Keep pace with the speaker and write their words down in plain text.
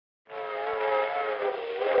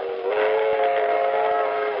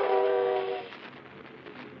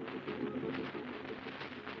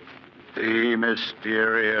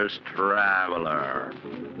mysterious traveler.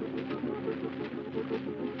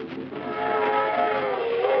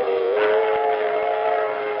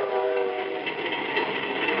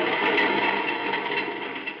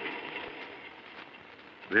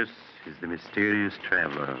 This is the mysterious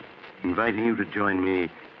traveler, inviting you to join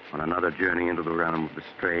me on another journey into the realm of the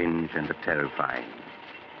strange and the terrifying.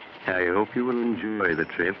 I hope you will enjoy the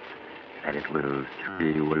trip, that it will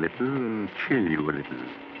thrill you a little and chill you a little.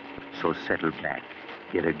 So settle back,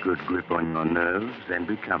 get a good grip on your nerves, and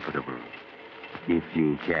be comfortable, if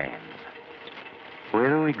you can.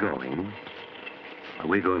 Where are we going?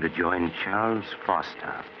 We're going to join Charles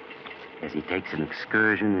Foster as he takes an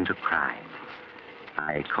excursion into crime.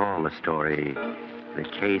 I call the story The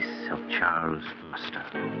Case of Charles Foster.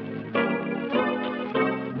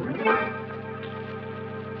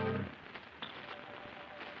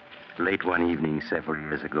 Late one evening several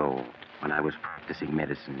years ago, when I was practicing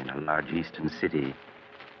medicine in a large eastern city,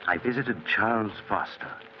 I visited Charles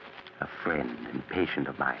Foster, a friend and patient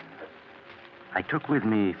of mine. I took with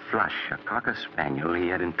me Flush, a cocker spaniel he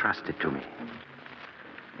had entrusted to me.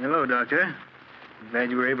 Hello, Doctor.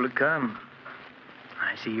 Glad you were able to come.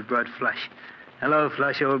 I see you brought Flush. Hello,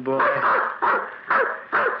 Flush, old boy.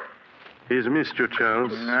 He's missed you,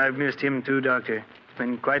 Charles. I've missed him, too, Doctor. It's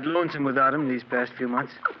been quite lonesome without him these past few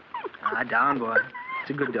months. Down, boy.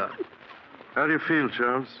 It's a good dog. How do you feel,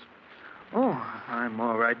 Charles? Oh, I'm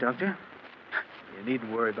all right, Doctor. You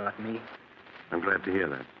needn't worry about me. I'm glad to hear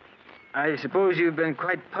that. I suppose you've been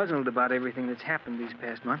quite puzzled about everything that's happened these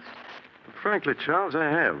past months. Frankly, Charles, I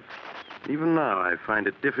have. Even now, I find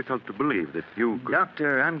it difficult to believe that you could...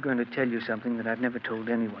 Doctor, I'm going to tell you something that I've never told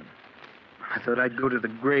anyone. I thought I'd go to the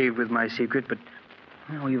grave with my secret, but,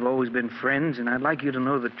 you've always been friends, and I'd like you to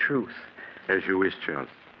know the truth. As you wish, Charles.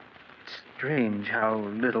 It's strange how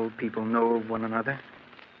little people know of one another.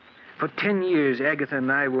 For 10 years, Agatha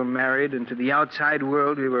and I were married, and to the outside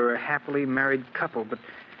world, we were a happily married couple. But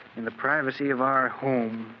in the privacy of our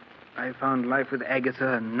home, I found life with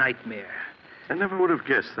Agatha a nightmare. I never would have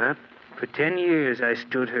guessed that. For 10 years, I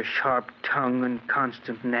stood her sharp tongue and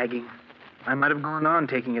constant nagging. I might have gone on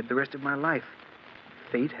taking it the rest of my life.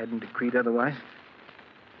 Fate hadn't decreed otherwise.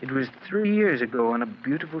 It was 3 years ago on a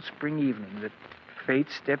beautiful spring evening that fate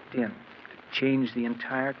stepped in to change the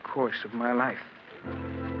entire course of my life.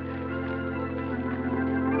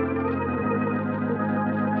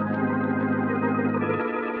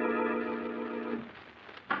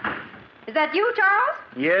 Is that you, Charles?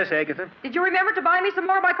 Yes, Agatha? Did you remember to buy me some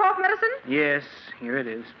more of my cough medicine? Yes, here it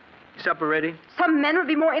is. Supper ready? Some men would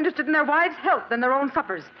be more interested in their wives' health than their own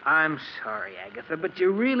suppers. I'm sorry, Agatha, but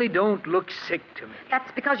you really don't look sick to me. That's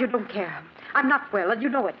because you don't care. I'm not well, and you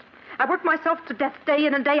know it. I work myself to death day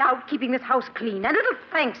in and day out, keeping this house clean. And little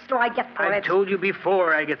thanks do I get for it. I've told you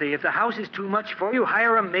before, Agatha, if the house is too much for you,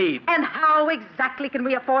 hire a maid. And how exactly can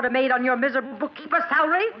we afford a maid on your miserable bookkeeper's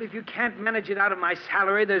salary? Well, if you can't manage it out of my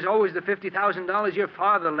salary, there's always the $50,000 your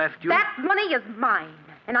father left you. That money is mine,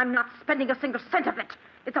 and I'm not spending a single cent of it.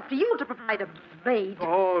 It's up to you to provide a maid.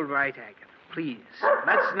 All right, Agatha. Please,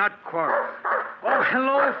 let's not quarrel. Oh,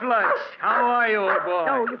 hello, Flush. How are you, old boy?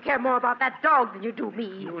 Oh, you care more about that dog than you do me.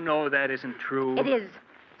 You know that isn't true. It is.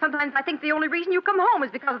 Sometimes I think the only reason you come home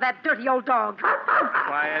is because of that dirty old dog.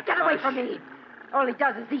 Quiet, Get away Flush. from me. All he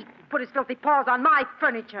does is eat and put his filthy paws on my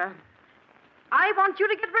furniture. I want you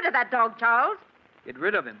to get rid of that dog, Charles. Get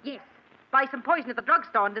rid of him? Yes. Buy some poison at the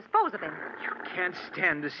drugstore and dispose of him. You can't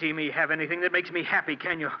stand to see me have anything that makes me happy,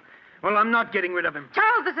 can you? Well, I'm not getting rid of him.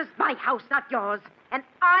 Charles, this is my house, not yours. And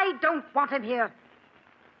I don't want him here.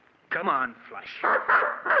 Come on, Flush.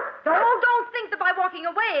 Don't think that by walking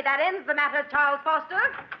away that ends the matter, Charles Foster.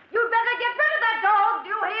 You'd better get rid of that dog, do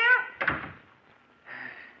you hear?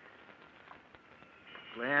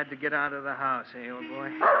 Glad to get out of the house, eh, old boy?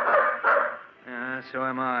 So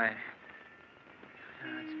am I.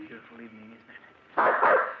 It's a beautiful evening, isn't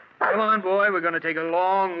it? Come on, boy. We're going to take a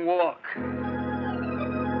long walk.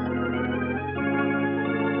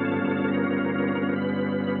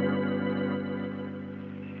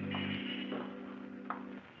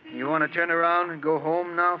 You want to turn around and go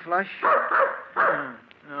home now, Flush?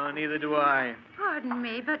 No, neither do I. Pardon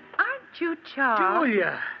me, but aren't you Charles?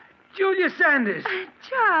 Julia! Julia Sanders!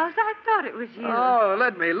 Charles, I thought it was you. Oh,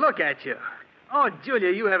 let me look at you. Oh,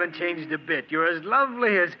 Julia, you haven't changed a bit. You're as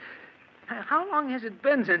lovely as... How long has it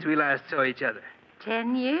been since we last saw each other?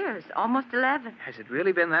 10 years, almost 11. Has it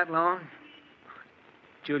really been that long?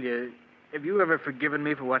 Julia, have you ever forgiven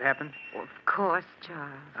me for what happened? Of course,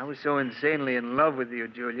 Charles. I was so insanely in love with you,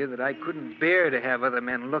 Julia, that I couldn't bear to have other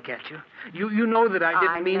men look at you. You know that I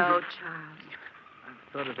didn't mean... I know, to... Charles.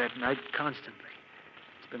 I've thought of that night constantly.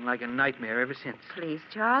 It's been like a nightmare ever since. Please,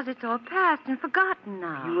 Charles, it's all past and forgotten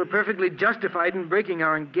now. You were perfectly justified in breaking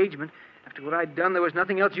our engagement. After what I'd done, there was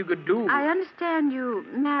nothing else you could do. I understand you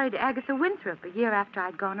married Agatha Winthrop a year after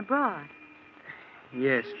I'd gone abroad.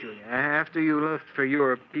 Yes, Julia. After you left for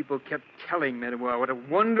Europe, people kept telling me what a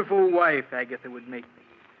wonderful wife Agatha would make me.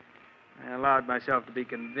 I allowed myself to be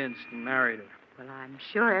convinced and married her. Well, I'm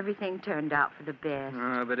sure everything turned out for the best.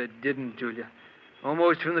 But it didn't, Julia.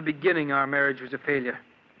 Almost from the beginning, our marriage was a failure.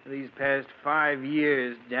 For these past 5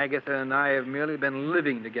 years, Agatha and I have merely been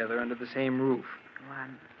living together under the same roof. Oh,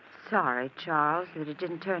 I'm sorry, Charles, that it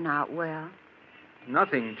didn't turn out well.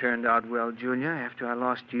 Nothing turned out well, Julia, after I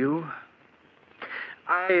lost you.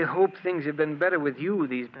 I hope things have been better with you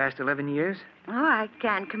these past 11 years. Oh, I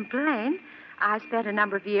can't complain. I spent a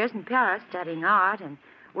number of years in Paris studying art and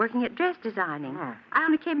working at dress designing. Oh. I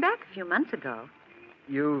only came back a few months ago.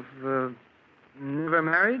 You've never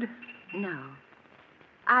married? No.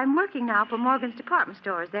 I'm working now for Morgan's department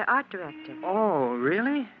store as their art director. Oh,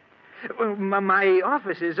 really? Well, my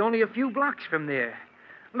office is only a few blocks from there.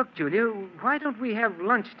 Look, Julia, why don't we have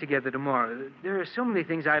lunch together tomorrow? There are so many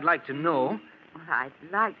things I'd like to know. Well, I'd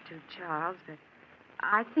like to, Charles, but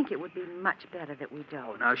I think it would be much better that we Oh,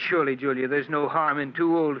 don't. now, surely, Julia, there's no harm in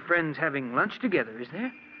two old friends having lunch together, is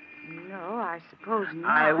there? No, I suppose not.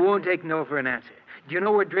 I won't take no for an answer. Do you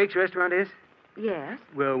know where Drake's restaurant is? Yes.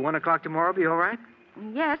 Will 1 o'clock tomorrow be all right?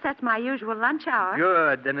 Yes, that's my usual lunch hour.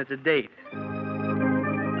 Good, then it's a date.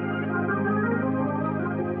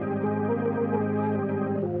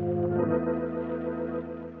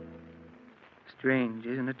 Strange,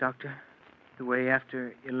 isn't it, Doctor? The way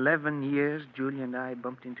after 11 years, Julia and I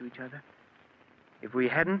bumped into each other. If we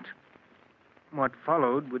hadn't, what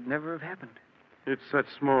followed would never have happened. It's such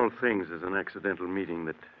small things as an accidental meeting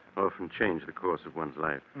that often change the course of one's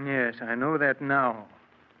life. Yes, I know that now,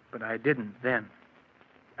 but I didn't then.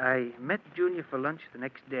 I met Julia for lunch the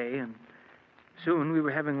next day, and soon we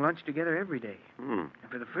were having lunch together every day. And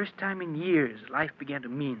for the first time in years, life began to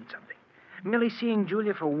mean something. Merely seeing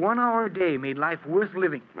Julia for 1 hour a day made life worth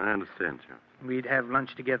living. I understand, Joe. We'd have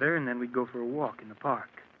lunch together, and then we'd go for a walk in the park.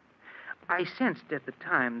 I sensed at the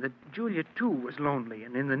time that Julia, too, was lonely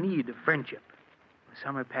and in the need of friendship. The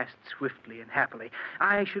summer passed swiftly and happily.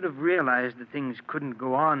 I should have realized that things couldn't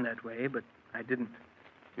go on that way, but I didn't.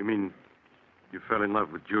 You mean you fell in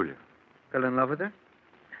love with Julia? Fell in love with her?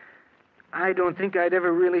 I don't think I'd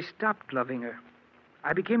ever really stopped loving her.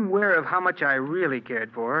 I became aware of how much I really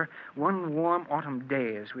cared for her one warm autumn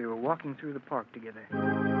day as we were walking through the park together.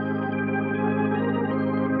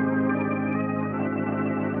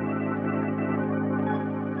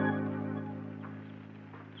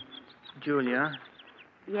 Julia,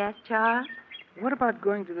 Yes, Charles? what about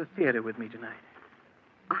going to the theater with me tonight?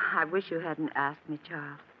 Oh, I wish you hadn't asked me,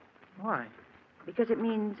 Charles, Why? because it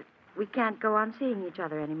means we can't go on seeing each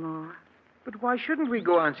other anymore. But why shouldn't we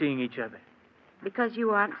go on seeing each other? Because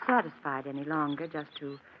you aren't satisfied any longer just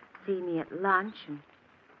to see me at lunch, and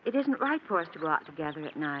it isn't right for us to go out together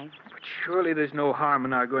at night. But surely there's no harm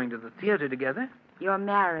in our going to the theater together. You're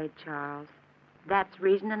married, Charles. That's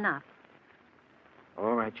reason enough.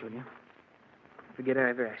 All right, Julia. Forget I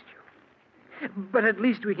ever asked you. But at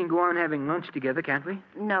least we can go on having lunch together, can't we?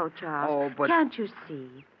 No, Charles. Oh, but... Can't you see?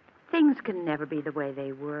 Things can never be the way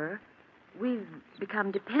they were. We've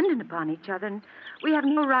become dependent upon each other, and we have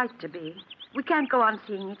no right to be. We can't go on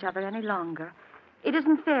seeing each other any longer. It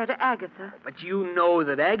isn't fair to Agatha. But you know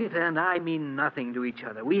that Agatha and I mean nothing to each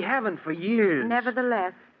other. We haven't for years.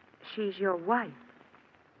 Nevertheless, she's your wife.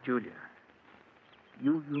 Julia,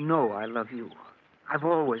 you know I love you. I've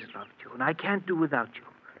always loved you, and I can't do without you.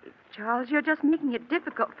 Charles, you're just making it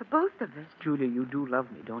difficult for both of us. Julia, you do love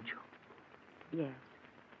me, don't you? Yes.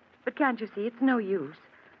 But can't you see, it's no use.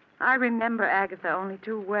 I remember Agatha only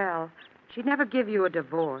too well. She'd never give you a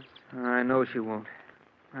divorce. I know she won't.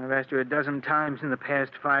 I've asked her a dozen times in the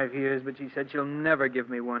past 5 years, but she said she'll never give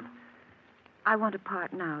me one. I want to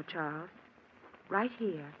part now, Charles. Right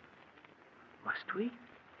here. Must we?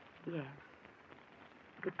 Yes.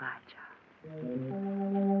 Goodbye, Charles.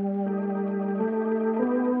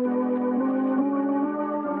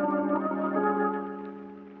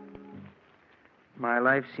 My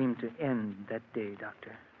life seemed to end that day,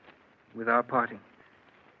 Doctor, with our parting.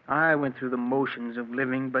 I went through the motions of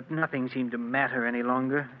living, but nothing seemed to matter any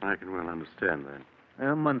longer. I can well understand that.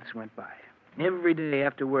 Well, months went by. Every day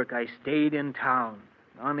after work, I stayed in town,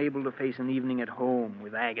 unable to face an evening at home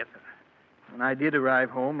with Agatha. When I did arrive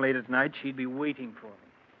home late at night, she'd be waiting for me.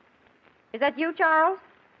 Is that you, Charles?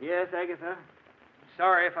 Yes, Agatha.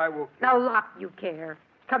 Sorry if I woke you. Now, lot you care.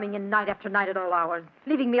 Coming in night after night at all hours,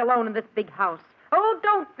 leaving me alone in this big house. Oh,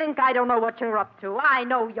 don't don't think I don't know what you're up to. I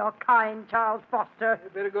know you're kind, Charles Foster. You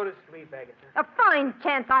better go to sleep, Agatha. A fine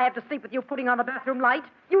chance I have to sleep with you putting on the bathroom light.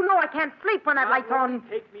 You know I can't sleep when that light's on. It'll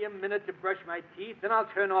take me a minute to brush my teeth, then I'll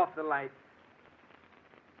turn off the light.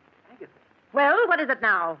 Agatha, Well, what is it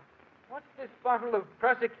now? what's this bottle of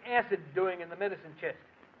prussic acid doing in the medicine chest?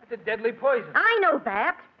 That's a deadly poison. I know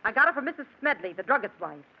that. I got it from Mrs. Smedley, the druggist's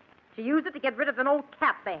wife. She used it to get rid of an old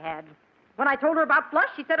cat they had. When I told her about Flush,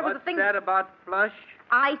 she said it was a thing... What's that about Flush?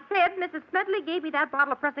 I said Mrs. Smedley gave me that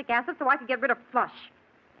bottle of prussic acid so I could get rid of Flush.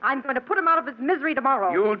 I'm going to put him out of his misery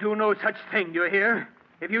tomorrow. You'll do no such thing, do you hear?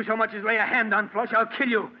 If you so much as lay a hand on Flush, I'll kill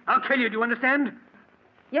you. I'll kill you, do you understand?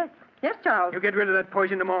 Yes, Charles. You get rid of that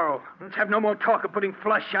poison tomorrow. Let's have no more talk of putting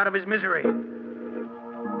Flush out of his misery.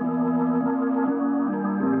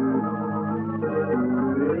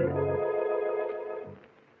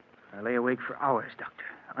 I lay awake for hours, Doctor,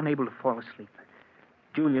 unable to fall asleep.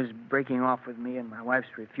 Julia's breaking off with me and my wife's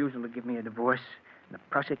refusal to give me a divorce. And the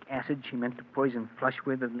prussic acid she meant to poison Flush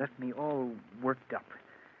with had left me all worked up.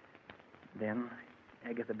 Then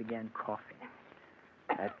Agatha began coughing.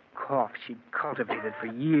 That cough she'd cultivated for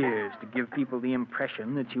years to give people the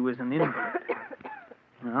impression that she was an invalid.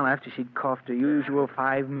 Well, after she'd coughed her usual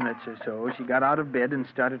 5 minutes or so, she got out of bed and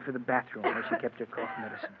started for the bathroom where she kept her cough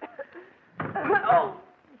medicine. Oh,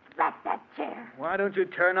 drat that chair. Why don't you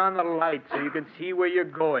turn on the light so you can see where you're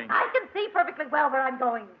going? I can see perfectly well where I'm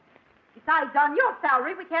going. Besides, on your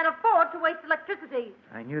salary, we can't afford to waste electricity.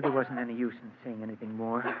 I knew there wasn't any use in saying anything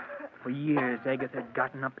more. For years, Agatha had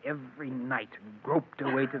gotten up every night and groped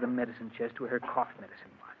her way to the medicine chest where her cough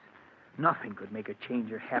medicine was. Nothing could make her change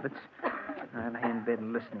her habits. I lay in bed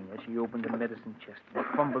listening as she opened the medicine chest and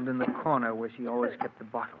fumbled in the corner where she always kept the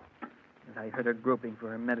bottle. As I heard her groping for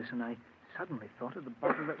her medicine, I suddenly thought of the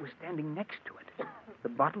bottle that was standing next to it. The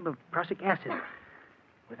bottle of prussic acid.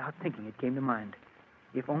 Without thinking, it came to mind.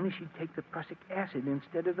 If only she'd take the prussic acid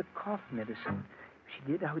instead of the cough medicine. If she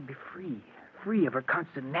did, I would be free. Free of her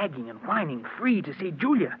constant nagging and whining. Free to see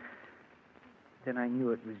Julia. Then I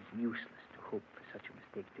knew it was useless to hope for such a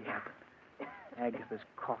mistake to happen. Agatha's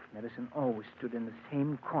cough medicine always stood in the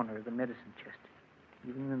same corner of the medicine chest.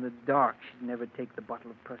 Even in the dark, she'd never take the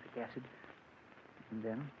bottle of prussic acid. And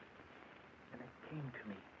then it came to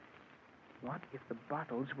me. What if the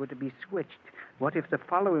bottles were to be switched? What if the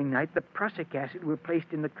following night the prussic acid were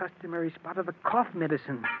placed in the customary spot of the cough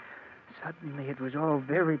medicine? Suddenly it was all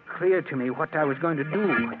very clear to me what I was going to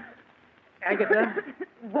do. Agatha?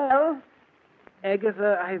 Well?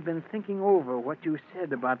 Agatha, I've been thinking over what you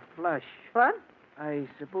said about Flush. What? I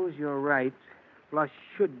suppose you're right. Flush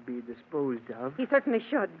should be disposed of. He certainly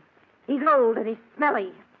should. He's old and he's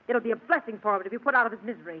smelly. It'll be a blessing for him to be put out of his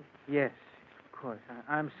misery. Yes, of course.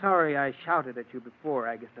 I'm sorry I shouted at you before,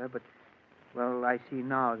 Agatha, but, well, I see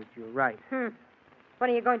now that you're right. When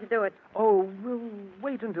are you going to do it? Oh, we'll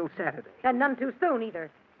wait until Saturday. And none too soon, either.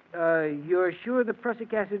 You're sure the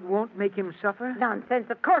prussic acid won't make him suffer? Nonsense.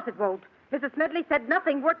 Of course it won't. Mrs. Smedley said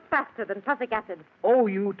nothing worked faster than prussic acid. Oh,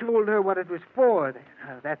 you told her what it was for.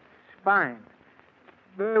 That's fine.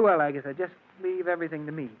 Very well, Agatha. Just leave everything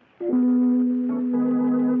to me.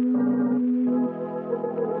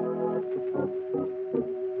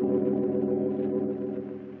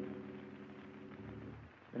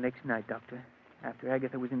 The next night, Doctor, after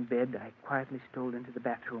Agatha was in bed, I quietly stole into the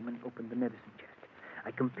bathroom and opened the medicine chest.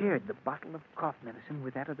 I compared the bottle of cough medicine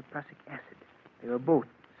with that of the prussic acid. They were both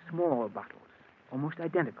small bottles, almost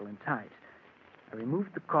identical in size. I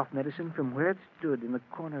removed the cough medicine from where it stood in the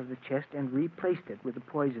corner of the chest and replaced it with the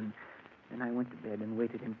poison. Then I went to bed and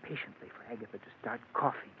waited impatiently for Agatha to start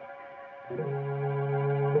coughing.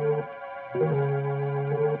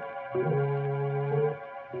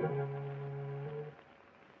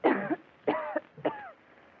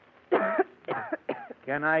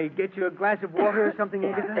 Can I get you a glass of water or something,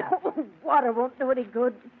 Agatha? Oh, water won't do any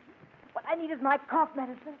good. What I need is my cough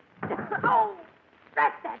medicine. Oh,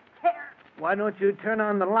 that's that chair. Why don't you turn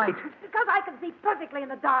on the light? Because I can see perfectly in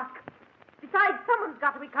the dark. Besides, someone's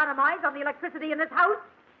got to economize on the electricity in this house.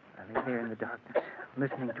 I lay there in the darkness,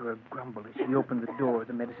 listening to her grumble as she opened the door of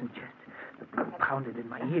the medicine chest. The blood pounded in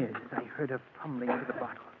my ears as I heard her fumbling for the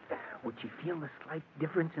bottle. Would she feel the slight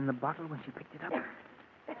difference in the bottle when she picked it up?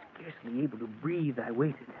 Scarcely able to breathe, I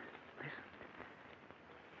waited.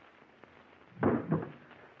 Listened. Then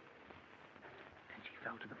she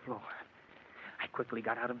fell to the floor. I quickly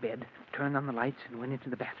got out of bed, turned on the lights, and went into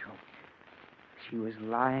the bathroom. She was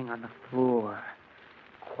lying on the floor,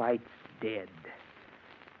 quite dead.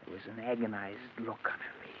 There was an agonized look on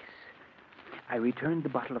her face. I returned the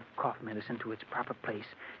bottle of cough medicine to its proper place,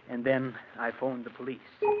 and then I phoned the police.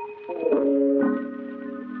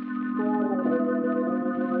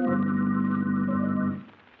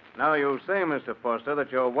 Now, you say, Mr. Foster,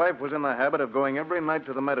 that your wife was in the habit of going every night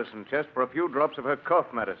to the medicine chest for a few drops of her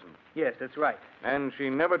cough medicine. Yes, that's right. And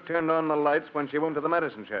she never turned on the lights when she went to the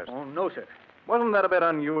medicine chest. Oh, no, sir. Wasn't that a bit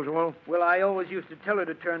unusual? Well, I always used to tell her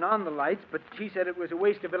to turn on the lights, but she said it was a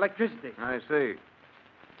waste of electricity. I see.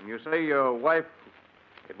 And you say your wife,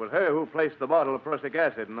 it was her who placed the bottle of prussic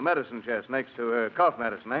acid in the medicine chest next to her cough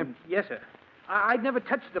medicine, eh? Yes, sir. I'd never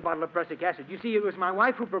touched the bottle of prussic acid. You see, it was my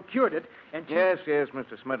wife who procured it, and she... Yes,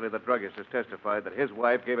 Mr. Smedley, the druggist, has testified that his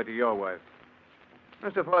wife gave it to your wife.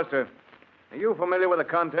 Mr. Foster, are you familiar with the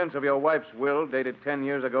contents of your wife's will dated 10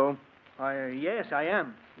 years ago? Yes, I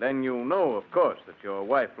am. Then you know, of course, that your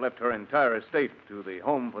wife left her entire estate to the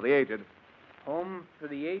Home for the Aged. Home for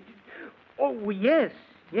the aged? Oh, yes.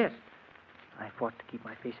 I fought to keep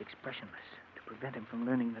my face expressionless, to prevent him from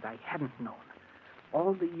learning that I hadn't known.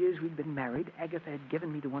 All the years we'd been married, Agatha had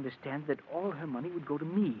given me to understand that all her money would go to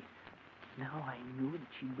me. Now I knew that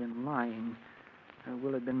she'd been lying. Her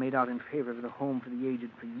will had been made out in favor of the Home for the Aged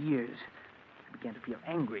for years. I began to feel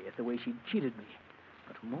angry at the way she'd cheated me.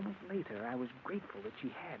 But a moment later, I was grateful that she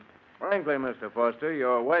had. Frankly, Mr. Foster,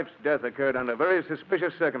 your wife's death occurred under very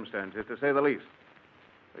suspicious circumstances, to say the least.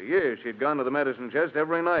 For years, she'd gone to the medicine chest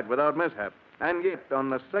every night without mishap. And yet,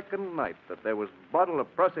 on the second night that there was a bottle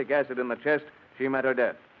of prussic acid in the chest, she met her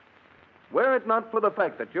death. Were it not for the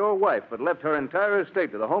fact that your wife had left her entire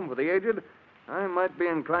estate to the Home for the Aged, I might be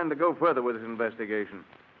inclined to go further with this investigation.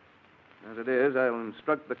 As it is, I'll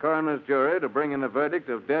instruct the coroner's jury to bring in a verdict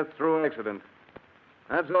of death through accident.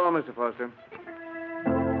 That's all, Mr. Foster.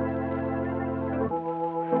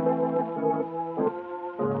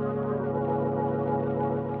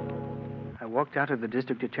 I walked out of the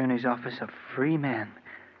district attorney's office a free man.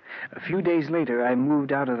 A few days later, I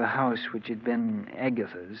moved out of the house which had been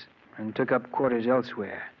Agatha's and took up quarters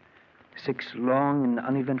elsewhere. 6 long and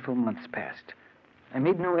uneventful months passed. I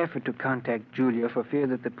made no effort to contact Julia for fear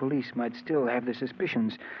that the police might still have their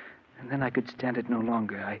suspicions. And then I could stand it no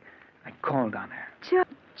longer. I called on her.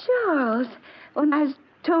 Charles, when I was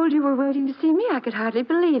told you were waiting to see me, I could hardly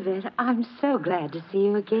believe it. I'm so glad to see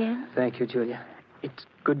you again. Thank you, Julia. It's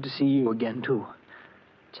good to see you again, too.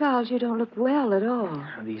 Charles, you don't look well at all.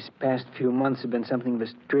 These past few months have been something of a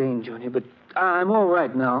strain, Julia, but I'm all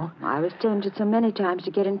right now. I was tempted so many times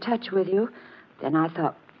to get in touch with you. Then I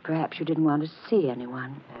thought perhaps you didn't want to see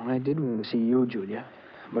anyone. I did want to see you, Julia,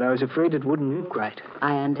 but I was afraid it wouldn't look right.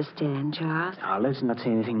 I understand, Charles. Now, let's not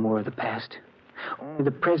say anything more of the past. Only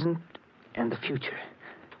the present and the future.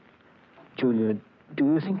 Julia, do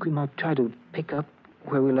you think we might try to pick up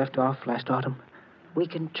where we left off last autumn? We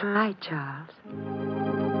can try, Charles.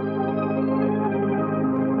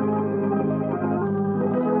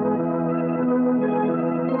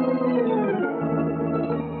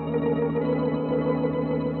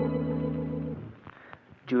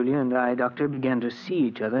 Julia and I, Doctor, began to see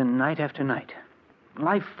each other night after night.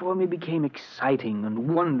 Life for me became exciting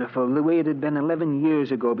and wonderful the way it had been 11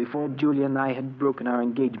 years ago before Julia and I had broken our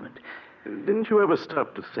engagement. Didn't you ever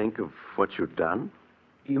stop to think of what you'd done?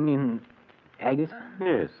 You mean Agatha?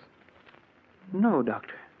 Yes. No,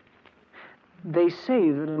 Doctor. They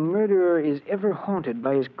say that a murderer is ever haunted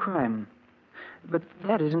by his crime. But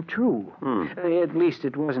that isn't true. At least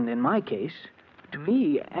it wasn't in my case. To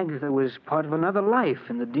me, Agatha was part of another life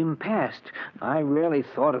in the dim past. I rarely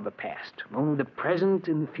thought of the past, only the present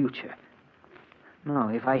and the future. No,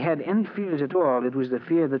 if I had any fears at all, it was the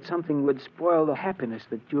fear that something would spoil the happiness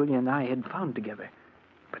that Julia and I had found together.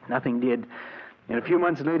 But nothing did. And a few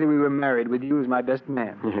months later, we were married with you as my best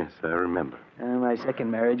man. Yes, I remember. My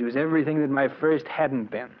second marriage was everything that my first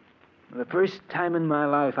hadn't been. The first time in my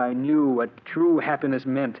life I knew what true happiness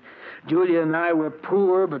meant. Julia and I were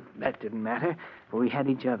poor, but that didn't matter, for we had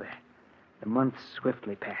each other. The months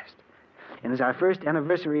swiftly passed. And as our first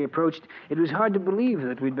anniversary approached, it was hard to believe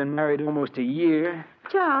that we'd been married almost a year.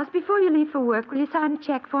 Charles, before you leave for work, will you sign a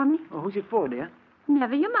check for me? Oh, who's it for, dear?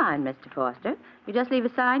 Never you mind, Mr. Foster. You just leave a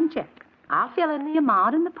signed check. I'll fill in the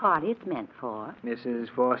amount and the party it's meant for. Mrs.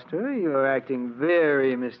 Foster, you're acting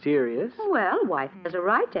very mysterious. Well, a wife has a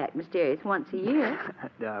right to act mysterious once a year.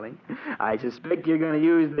 Darling, I suspect you're going to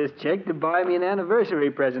use this check to buy me an anniversary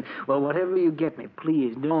present. Well, whatever you get me,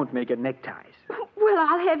 please don't make it neckties. Well,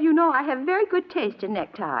 I'll have you know I have very good taste in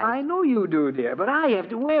neckties. I know you do, dear, but I have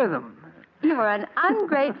to wear them. You're an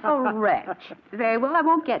ungrateful wretch. Very well, I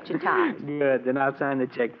won't get you ties. Good, then I'll sign the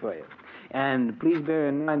check for you. And please bear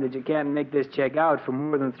in mind that you can't make this check out for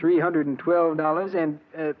more than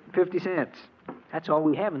 $312.50. That's all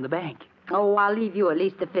we have in the bank. Oh, I'll leave you at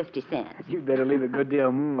least the 50 cents. You'd better leave a good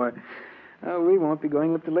deal more. We won't be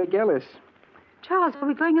going up to Lake Ellis. Charles, are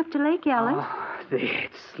we going up to Lake Ellis? Oh, it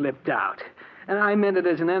slipped out. And I meant it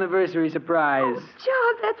as an anniversary surprise. Oh,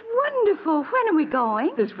 Charles, that's wonderful. When are we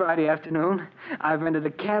going? This Friday afternoon, I've rented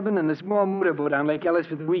a cabin and a small motorboat on Lake Ellis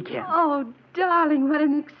for the weekend. Oh, darling, what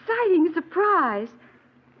an exciting surprise.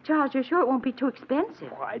 Charles, you're sure it won't be too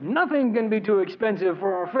expensive? Why, nothing can be too expensive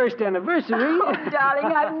for our first anniversary. Oh,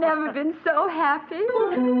 darling, I've never been so happy.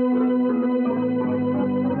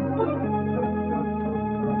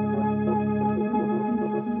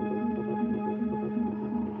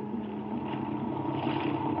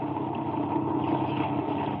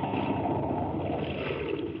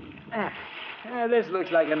 This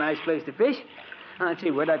looks like a nice place to fish. Let's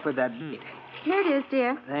see, where'd I put that bait? Here it is,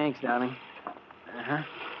 dear. Thanks, darling. Uh-huh.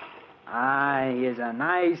 Here's a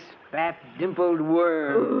nice, fat, dimpled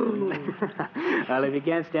worm. Well, if you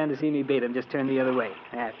can't stand to see me bait him, just turn the other way.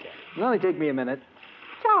 That's it. It'll only take me a minute.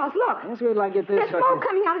 Charles, look. Let's wait till I get this. There's smoke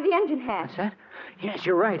coming out of the engine hatch. What's that? Yes,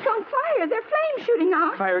 you're right. It's on fire. There are flames shooting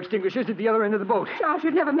out. Fire extinguishers at the other end of the boat. Charles,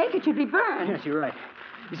 you'd never make it. You'd be burned. Yes, you're right.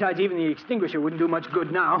 Besides, even the extinguisher wouldn't do much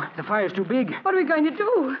good now. The fire's too big. What are we going to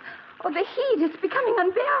do? Oh, the heat. It's becoming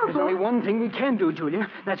unbearable. There's only one thing we can do, Julia.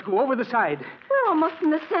 Let's go over the side. We're almost in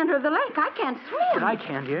the center of the lake. I can't But swim. I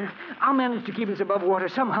can, dear. I'll manage to keep us above water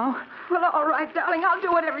somehow. Well, all right, darling. I'll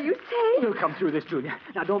do whatever you say. We'll come through this, Julia.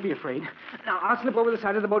 Now, don't be afraid. Now, I'll slip over the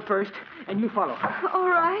side of the boat first, and you follow. All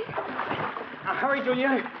right. Now, hurry,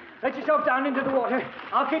 Julia. Let yourself down into the water.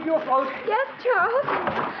 I'll keep you afloat. Yes, Charles.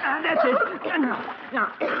 That's it.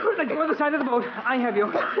 Now, let's go to the side of the boat. I have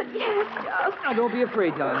you. Yes, Charles. Now, don't be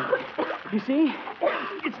afraid, darling. You see,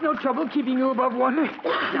 it's no trouble keeping you above water.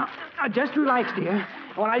 Now, just relax, dear.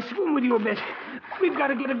 While I swim with you a bit. We've got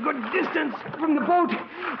to get a good distance from the boat.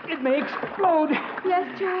 It may explode.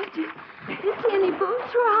 Yes, Charles. Do you see any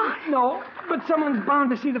boats around? No, but someone's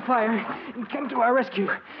bound to see the fire and come to our rescue.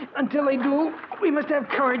 Until they do, we must have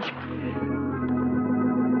courage.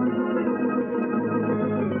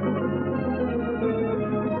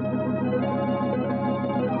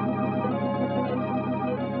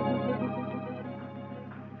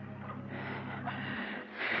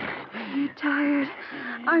 You're tired,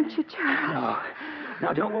 aren't you, Charles? No.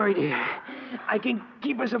 Now, don't worry, dear. I can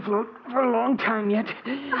keep us afloat for a long time yet.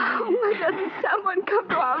 Oh, why doesn't someone come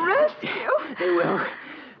to our rescue? They will.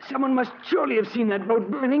 Someone must surely have seen that boat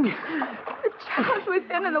burning. But, Charles, we've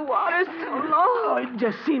been in the water so long. Oh, it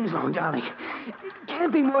just seems long, darling. It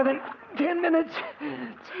can't be more than 10 minutes.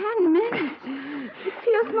 10 minutes? It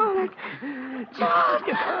feels more like... Charles!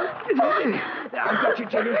 I've got you,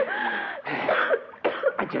 Julia.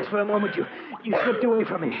 Just for a moment, you slipped away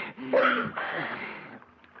from me.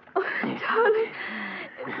 Oh, darling,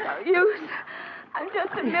 it's no use. I'm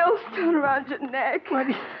just a millstone around your neck.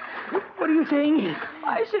 What are you saying?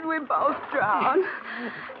 Why should we both drown?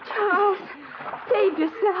 Charles, save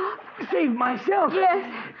yourself. Save myself? Yes.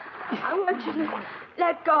 I want you to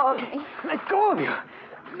let go of me. Let go of you?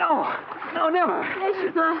 No, never. Yes,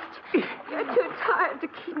 you must. You're too tired to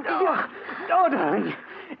keep me. No, darling.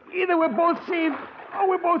 Either we're both saved or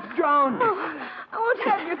we're both drowned. Oh, I won't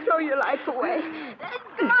have you throw your life away.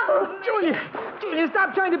 Let go of me. Julia,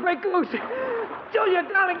 stop trying to break loose. Julia,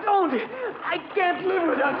 darling, don't. I can't live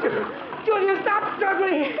without you. Julia, stop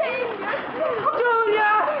struggling. Save yourself. Julia!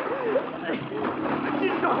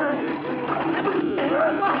 She's gone.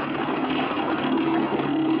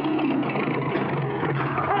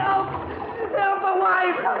 Help, my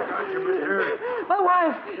wife. My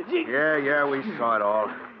wife. Yeah, we saw it all.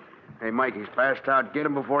 Hey, Mike, he's passed out. Get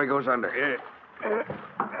him before he goes under.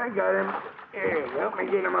 I got him. Here, help me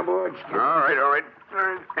get him aboard, Skipper. All right.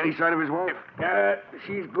 Any sign of his wife?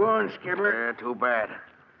 She's gone, Skipper. Yeah, too bad.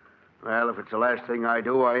 Well, if it's the last thing I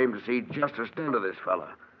do, I aim to see justice done to this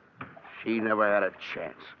fella. She never had a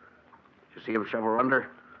chance. You see him shove her under?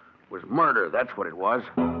 It was murder, that's what it was.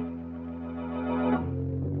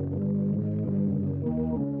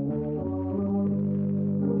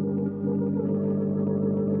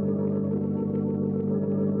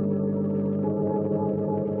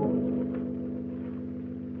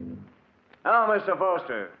 Now, Mr.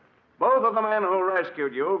 Foster, both of the men who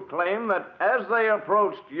rescued you claim that as they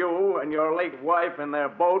approached you and your late wife in their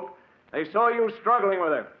boat, they saw you struggling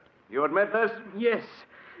with her. You admit this? Yes,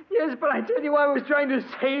 but I tell you, I was trying to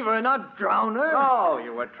save her, not drown her. No,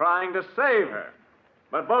 you were trying to save her.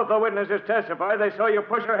 But both the witnesses testified they saw you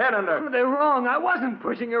push her head under. They're wrong. I wasn't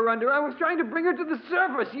pushing her under. I was trying to bring her to the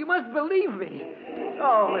surface. You must believe me.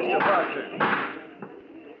 Oh, Mr. Foster.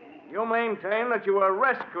 You maintain that you were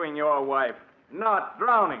rescuing your wife, not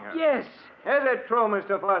drowning her. Yes. Is it true,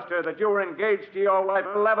 Mr. Foster, that you were engaged to your wife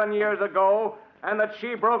 11 years ago and that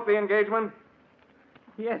she broke the engagement?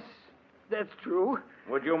 Yes, that's true.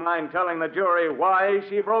 Would you mind telling the jury why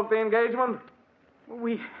she broke the engagement?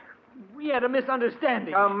 We had a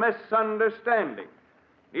misunderstanding. A misunderstanding?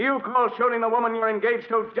 Do you call shooting the woman you're engaged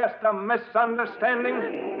to just a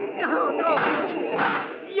misunderstanding? No.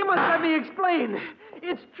 You must let me explain.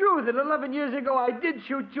 It's true that 11 years ago I did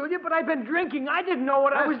shoot Julia, but I've been drinking. I didn't know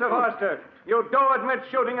what I was Mr. Foster, you do admit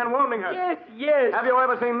shooting and wounding her. Yes. Have you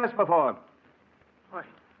ever seen this before? Why,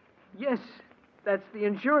 yes. That's the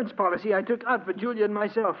insurance policy I took out for Julia and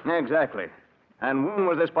myself. Exactly. And when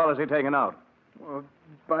was this policy taken out? Well,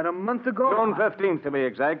 about a month ago. June 15th, to be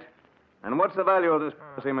exact. And what's the value of this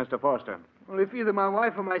policy, Mr. Foster? Well, if either my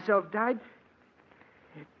wife or myself died,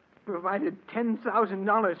 it provided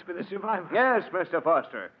 $10,000 for the survivor. Yes, Mr.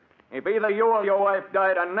 Foster. If either you or your wife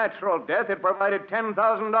died a natural death, it provided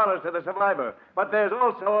 $10,000 to the survivor. But there's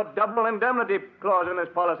also a double indemnity clause in this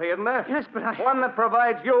policy, isn't there? Yes, but One that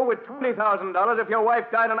provides you with $20,000 if your wife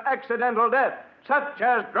died an accidental death, such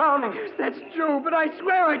as drowning. Yes, that's true, but I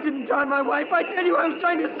swear I didn't drown my wife. I tell you, I was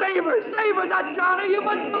trying to save her, not drown her. You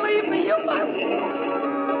must believe me, you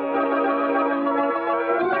must.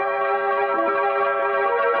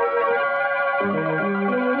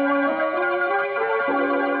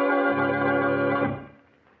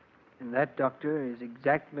 And that, Doctor, is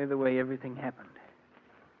exactly the way everything happened.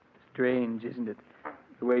 Strange, isn't it?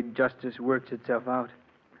 The way justice works itself out.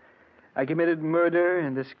 I committed murder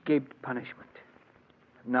and escaped punishment.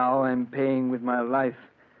 Now I'm paying with my life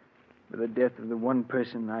for the death of the one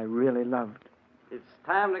person I really loved. It's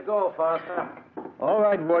time to go, Foster. All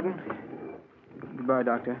right, Warden. Goodbye,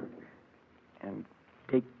 Doctor. And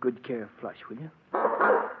take good care of Flush, will you?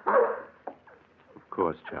 Of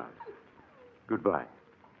course, Charles. Goodbye.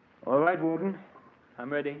 All right, Warden.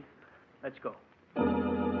 I'm ready. Let's go.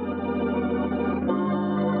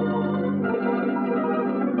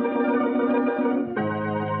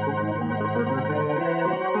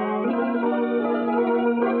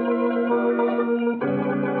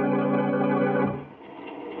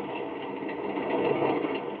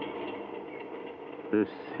 This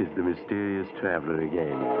is the mysterious traveler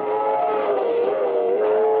again.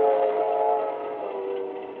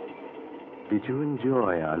 Did you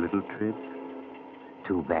enjoy our little trip?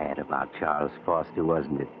 Too bad about Charles Foster,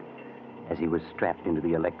 wasn't it? As he was strapped into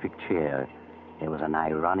the electric chair, there was an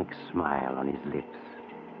ironic smile on his lips,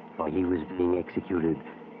 for he was being executed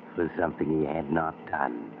for something he had not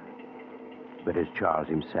done. But as Charles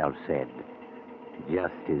himself said,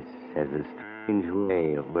 justice has a strange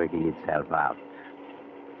way of working itself out.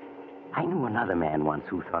 I knew another man once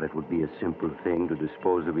who thought it would be a simple thing to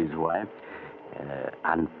dispose of his wife.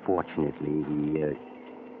 Unfortunately, he...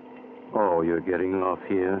 Oh, you're getting off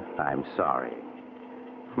here? I'm sorry.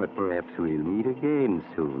 But perhaps we'll meet again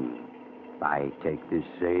soon. I take this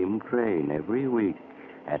same train every week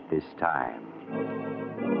at this time.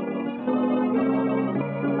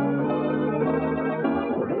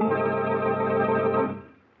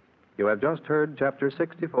 You have just heard Chapter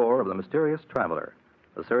 64 of The Mysterious Traveler,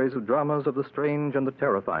 a series of dramas of the strange and the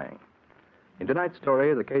terrifying. In tonight's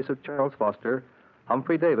story, The Case of Charles Foster,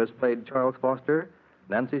 Humphrey Davis played Charles Foster,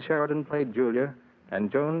 Nancy Sheridan played Julia,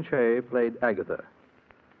 and Joan Shea played Agatha.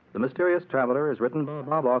 The Mysterious Traveler is written by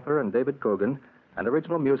Bob Otter and David Cogan, and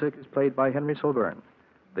original music is played by Henry Silburn.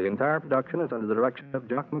 The entire production is under the direction of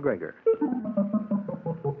Jock McGregor.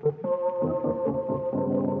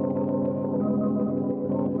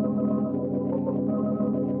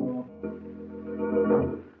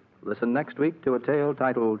 Listen next week to a tale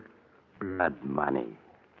titled Blood Money.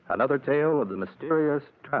 Another Tale of the Mysterious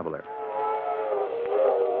Traveler.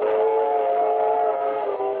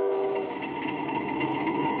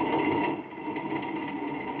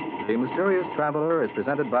 The Mysterious Traveler is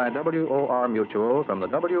presented by WOR Mutual from the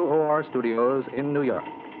WOR studios in New York.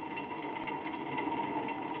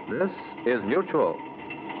 This is Mutual.